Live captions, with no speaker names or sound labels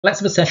Let's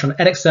have a session on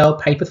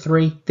Edexcel Paper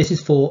 3. This is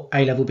for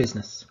A-Level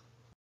Business.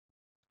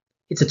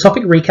 It's a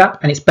topic recap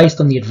and it's based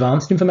on the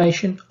advanced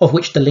information, of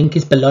which the link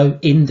is below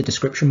in the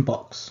description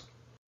box.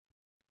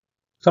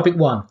 Topic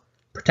 1.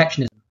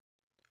 Protectionism.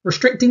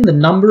 Restricting the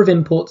number of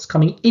imports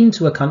coming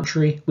into a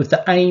country with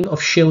the aim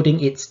of shielding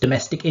its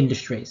domestic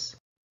industries.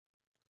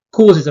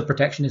 Causes of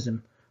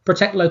protectionism.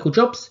 Protect local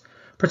jobs,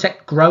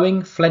 protect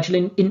growing,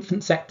 fledgling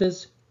infant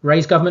sectors,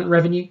 raise government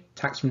revenue,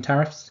 tax from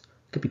tariffs,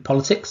 could be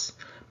politics,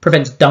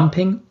 prevents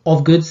dumping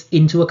of goods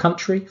into a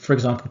country, for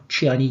example,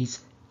 Chinese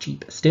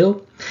cheap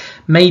steel,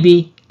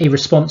 maybe a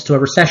response to a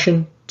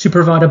recession to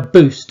provide a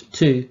boost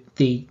to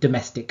the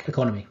domestic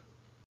economy.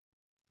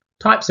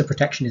 Types of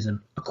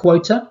protectionism: a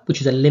quota, which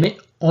is a limit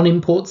on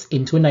imports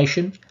into a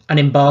nation, an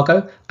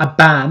embargo, a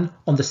ban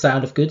on the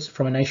sale of goods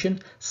from a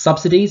nation,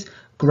 subsidies,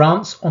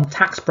 grants on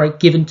tax break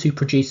given to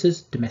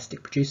producers,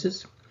 domestic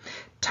producers,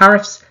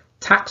 tariffs,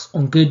 tax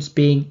on goods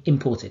being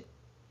imported.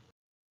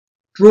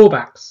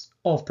 Drawbacks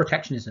of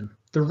protectionism: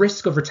 the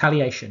risk of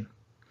retaliation,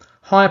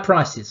 higher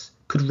prices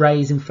could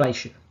raise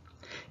inflation,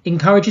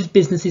 encourages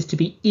businesses to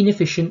be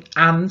inefficient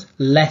and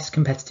less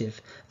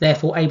competitive,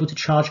 therefore able to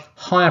charge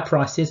higher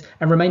prices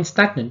and remain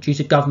stagnant due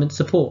to government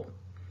support.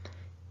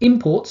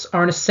 Imports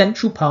are an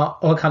essential part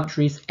of a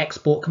country's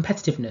export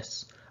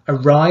competitiveness. A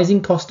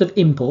rising cost of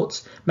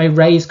imports may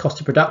raise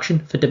cost of production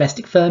for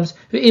domestic firms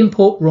who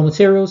import raw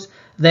materials,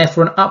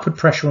 therefore an upward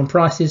pressure on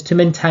prices to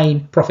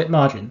maintain profit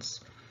margins.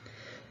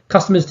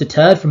 Customers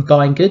deterred from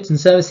buying goods and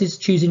services,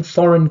 choosing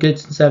foreign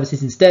goods and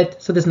services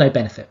instead, so there's no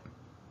benefit.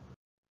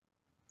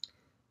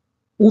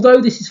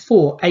 Although this is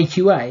for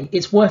AQA,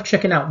 it's worth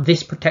checking out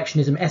this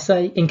protectionism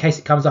essay in case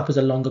it comes up as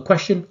a longer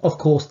question. Of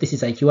course, this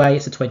is AQA,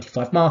 it's a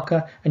 25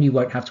 marker, and you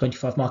won't have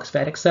 25 markers for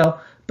Edexcel,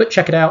 but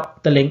check it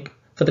out, the link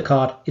for the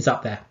card is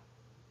up there.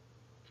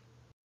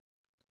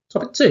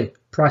 Topic 2,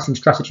 pricing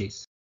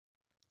strategies.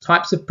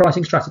 Types of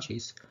pricing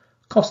strategies.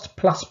 Cost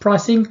plus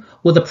pricing,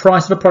 where the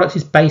price of a product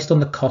is based on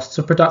the costs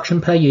of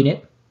production per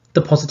unit.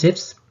 The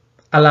positives: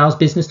 allows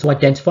business to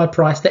identify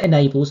price that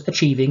enables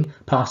achieving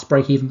past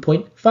break-even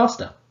point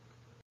faster.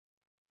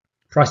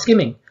 Price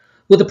skimming,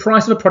 where the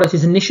price of a product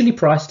is initially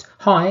priced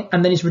high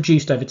and then is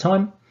reduced over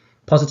time.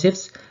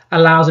 Positives: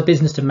 allows a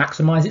business to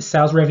maximise its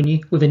sales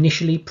revenue with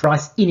initially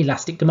priced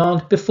inelastic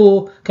demand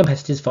before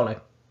competitors follow.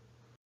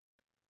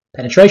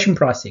 Penetration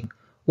pricing,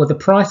 where the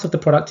price of the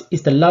product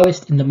is the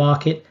lowest in the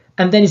market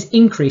and then is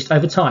increased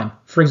over time,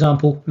 for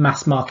example,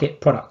 mass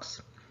market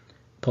products.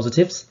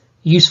 Positives: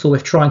 useful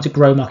if trying to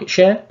grow market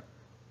share,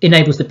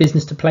 enables the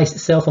business to place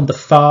itself on the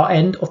far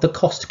end of the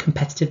cost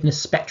competitiveness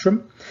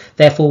spectrum,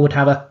 therefore would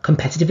have a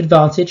competitive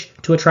advantage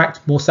to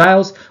attract more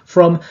sales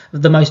from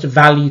the most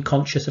value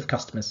conscious of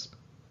customers.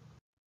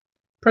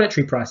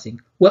 Predatory pricing,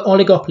 where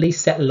oligopolies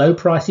set low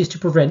prices to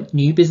prevent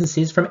new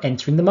businesses from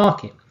entering the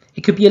market.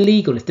 It could be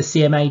illegal if the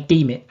CMA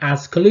deem it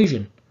as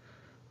collusion.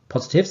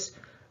 Positives: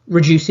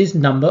 reduces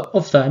number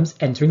of firms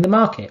entering the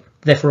market,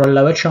 therefore a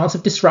lower chance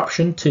of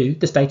disruption to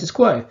the status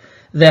quo,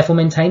 therefore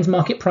maintains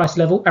market price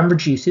level and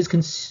reduces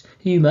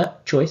consumer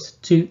choice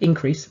to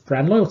increase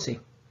brand loyalty.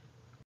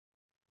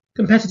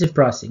 Competitive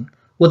pricing,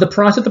 where the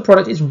price of the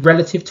product is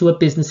relative to a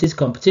business's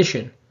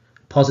competition.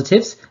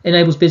 Positives: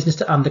 enables business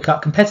to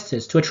undercut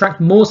competitors to attract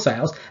more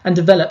sales and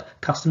develop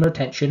customer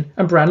retention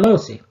and brand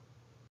loyalty.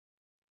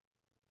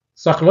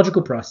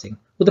 Psychological pricing,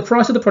 where the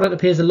price of the product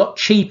appears a lot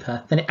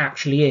cheaper than it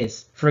actually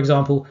is. For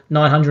example,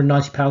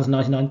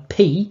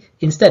 £990.99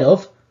 instead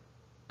of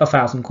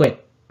 £1,000,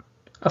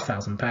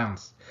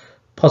 £1,000.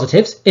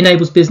 Positives: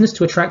 enables business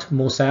to attract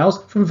more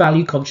sales from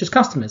value-conscious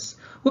customers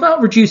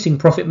without reducing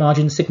profit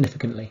margins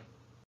significantly.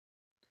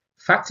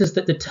 Factors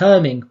that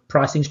determine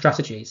pricing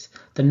strategies: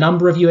 the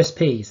number of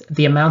USPs,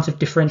 the amount of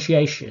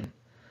differentiation,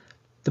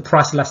 the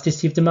price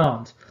elasticity of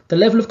demand, the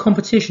level of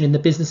competition in the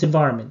business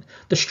environment,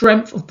 the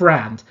strength of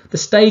brand, the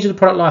stage of the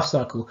product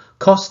lifecycle,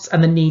 costs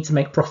and the need to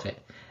make profit.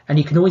 And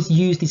you can always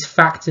use these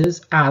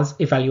factors as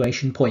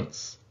evaluation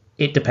points.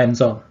 It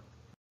depends on.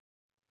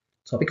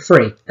 Topic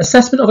 3.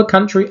 Assessment of a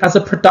country as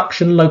a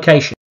production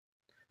location.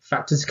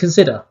 Factors to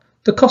consider: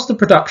 the cost of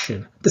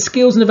production, the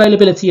skills and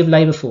availability of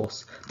labour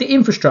force, the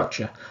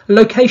infrastructure,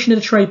 location of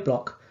the trade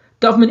bloc,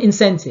 government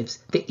incentives,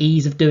 the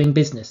ease of doing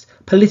business,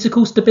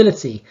 political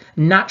stability,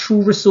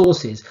 natural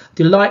resources,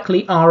 the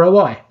likely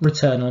ROI,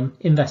 return on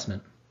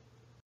investment.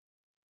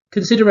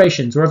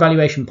 Considerations or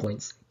evaluation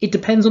points: it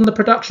depends on the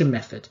production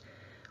method.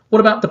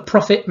 What about the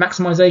profit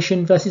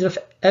maximisation versus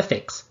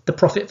ethics, the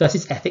profit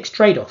versus ethics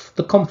trade-off,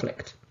 the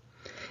conflict?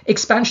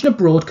 Expansion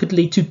abroad could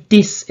lead to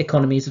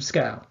diseconomies of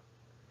scale.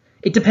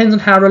 It depends on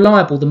how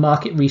reliable the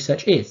market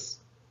research is.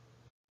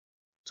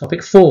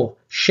 Topic 4.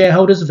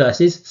 Shareholders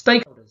versus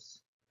stakeholders.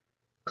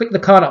 Click the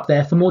card up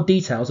there for more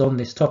details on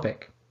this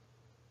topic.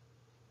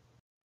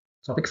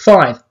 Topic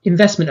 5.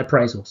 Investment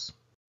appraisals.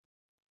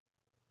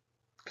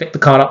 Click the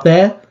card up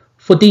there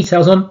for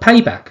details on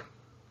payback.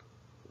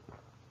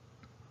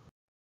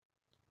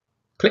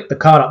 Click the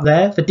card up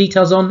there for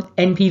details on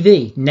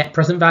NPV, net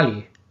present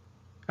value.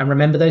 And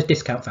remember those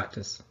discount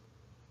factors.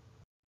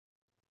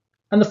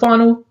 And the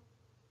final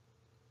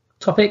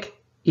Topic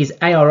is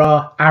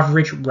ARR,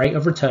 average rate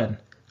of return.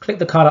 Click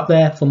the card up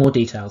there for more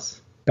details.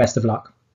 Best of luck.